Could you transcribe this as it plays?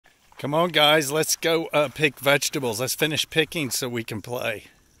Come on, guys, let's go pick vegetables. Let's finish picking so we can play.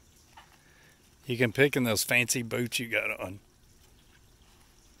 You can pick in those fancy boots you got on.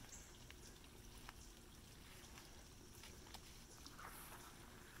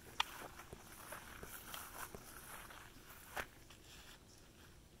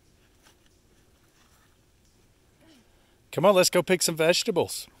 Come on, let's go pick some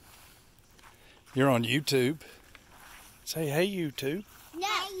vegetables. You're on YouTube. Say, hey, YouTube. No,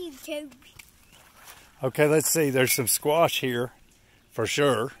 YouTube. Okay, let's see. There's some squash here, for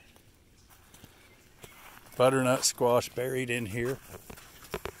sure. Butternut squash buried in here.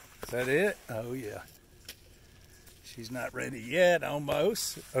 Is that it? Oh, yeah. She's not ready yet,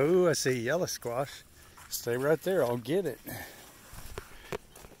 almost. Oh, I see yellow squash. Stay right there. I'll get it.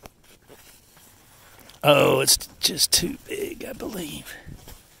 Oh, it's just too big, I believe.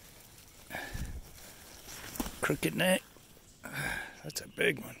 Crooked neck. That's a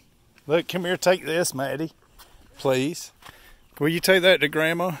big one. Look, come here, take this, Maddie. Please. Will you take that to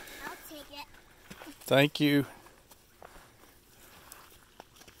Grandma? I'll take it. Thank you.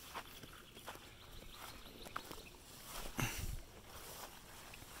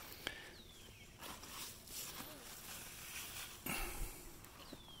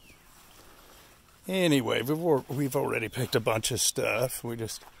 Anyway, we've already picked a bunch of stuff.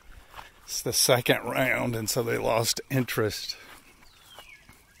 It's the second round, and so they lost interest.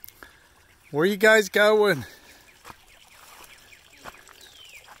 Where are you guys going?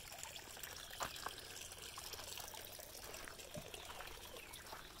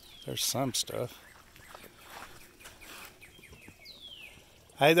 There's some stuff.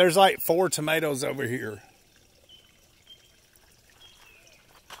 Hey, there's like 4 tomatoes over here.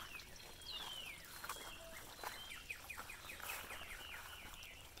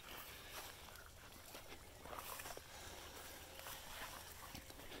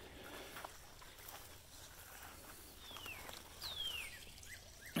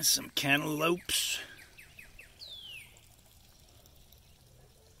 Some cantaloupes.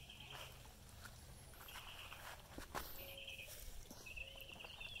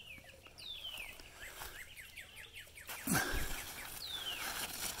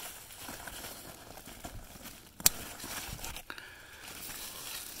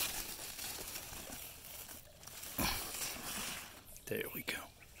 There we go.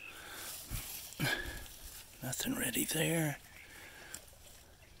 Nothing ready there.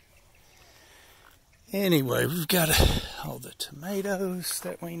 Anyway, we've got all the tomatoes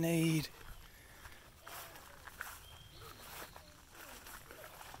that we need.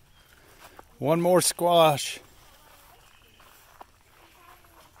 One more squash.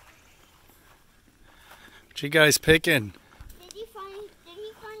 What you guys picking? Did he find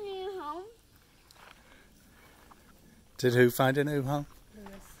a new home? Did who find a new home? Lewis.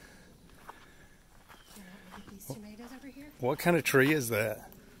 These tomatoes over here? What kind of tree is that?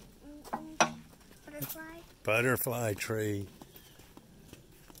 Butterfly. Butterfly tree.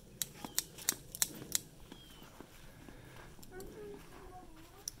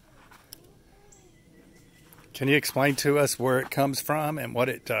 Can you explain to us where it comes from and what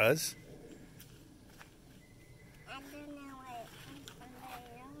it does? I don't know what it comes from, but I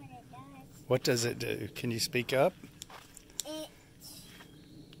know what it does. What does it do? Can you speak up? It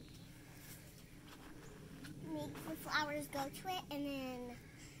makes the flowers go to it, and then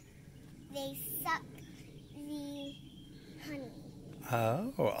they suck the honey.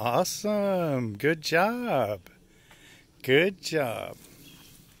 Oh, awesome. Good job. Good job.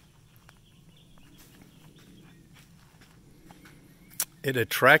 It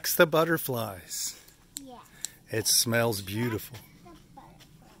attracts the butterflies. Yeah. It smells beautiful. The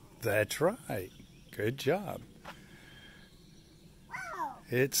butterfly. That's right. Good job. Wow.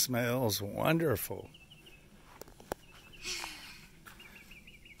 It smells wonderful.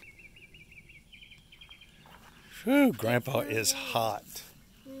 Whew, Grandpa is hot.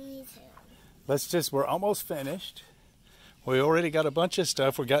 Me too. We're almost finished. We already got a bunch of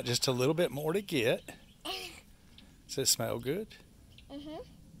stuff. We got just a little bit more to get. Does it smell good? Mm-hmm.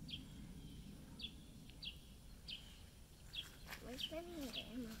 Where's Grandma?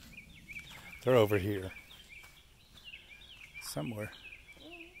 They're over here. Somewhere. I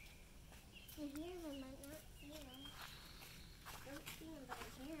hear them, but not see them. Don't see them, but I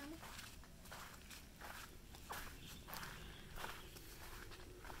hear them.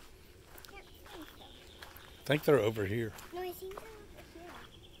 Can't see them. I think they're over here. No, I think they're over here.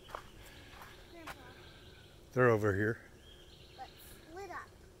 Grandpa, They're over here. but split up.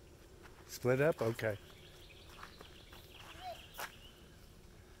 Split up? Okay.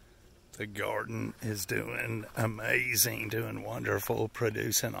 The garden is doing amazing, doing wonderful,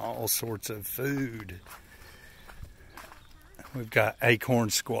 producing all sorts of food. We've got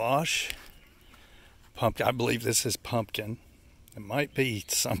acorn squash, pumpkin. I believe this is pumpkin. It might be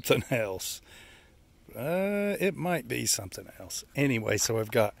something else. It might be something else. Anyway, so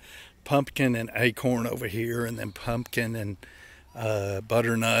I've got pumpkin and acorn over here, and then pumpkin and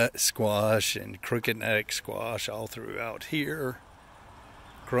butternut squash and crooked neck squash all throughout here,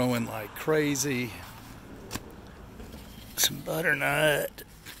 growing like crazy. Some butternut,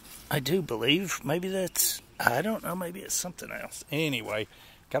 I do believe. Maybe that's, I don't know, maybe it's something else. Anyway,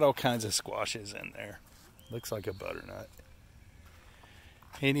 got all kinds of squashes in there. Looks like a butternut.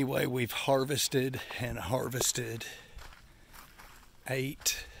 Anyway, we've harvested and harvested,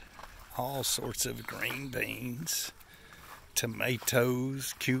 ate all sorts of green beans,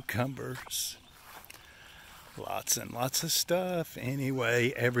 tomatoes, cucumbers, lots and lots of stuff.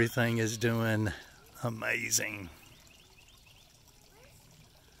 Anyway, everything is doing amazing.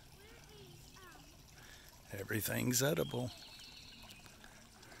 Everything's edible.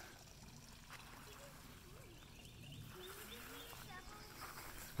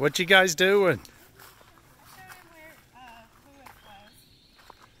 What you guys doing?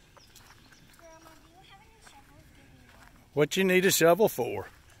 What you need a shovel for?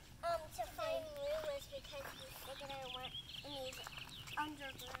 To find rulers because we figured I want these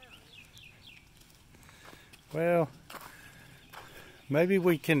underground. Well, maybe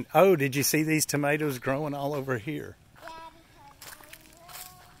we can. Oh, did you see these tomatoes growing all over here? Yeah,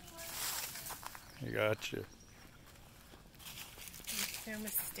 because I got you. No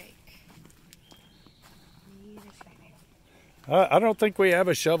mistake. Need a shovel. I don't think we have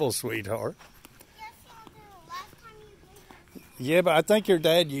a shovel, sweetheart. yes, you do. Last time you did that. Yeah, but I think your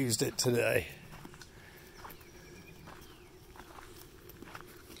dad used it today.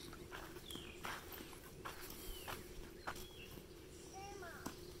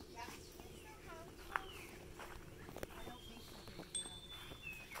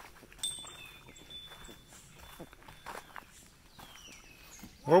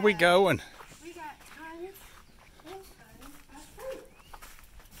 Where are we going? We got tons of fruit.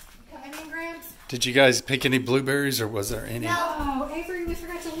 Coming in, Gramps? Did you guys pick any blueberries, or was there any? No, Avery, we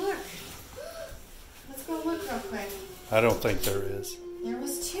forgot to look. Let's go look real quick. I don't think there is. There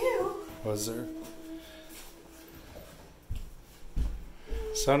was 2. Was there?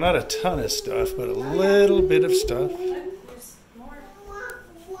 So not a ton of stuff, but a little bit of stuff. There's more.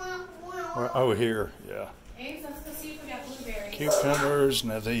 Oh, here, yeah. Abe, let's go see if we got blueberries. Cucumbers.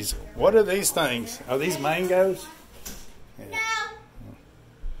 Now these, what are these things? Are these mangoes? Yeah.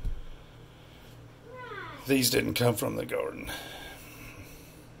 These didn't come from the garden.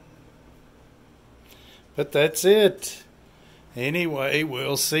 But that's it. Anyway,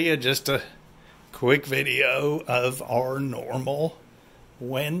 we'll see you. Just a quick video of our normal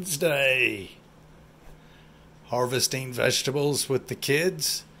Wednesday. Harvesting vegetables with the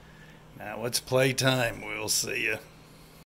kids. Now it's playtime. We'll see you.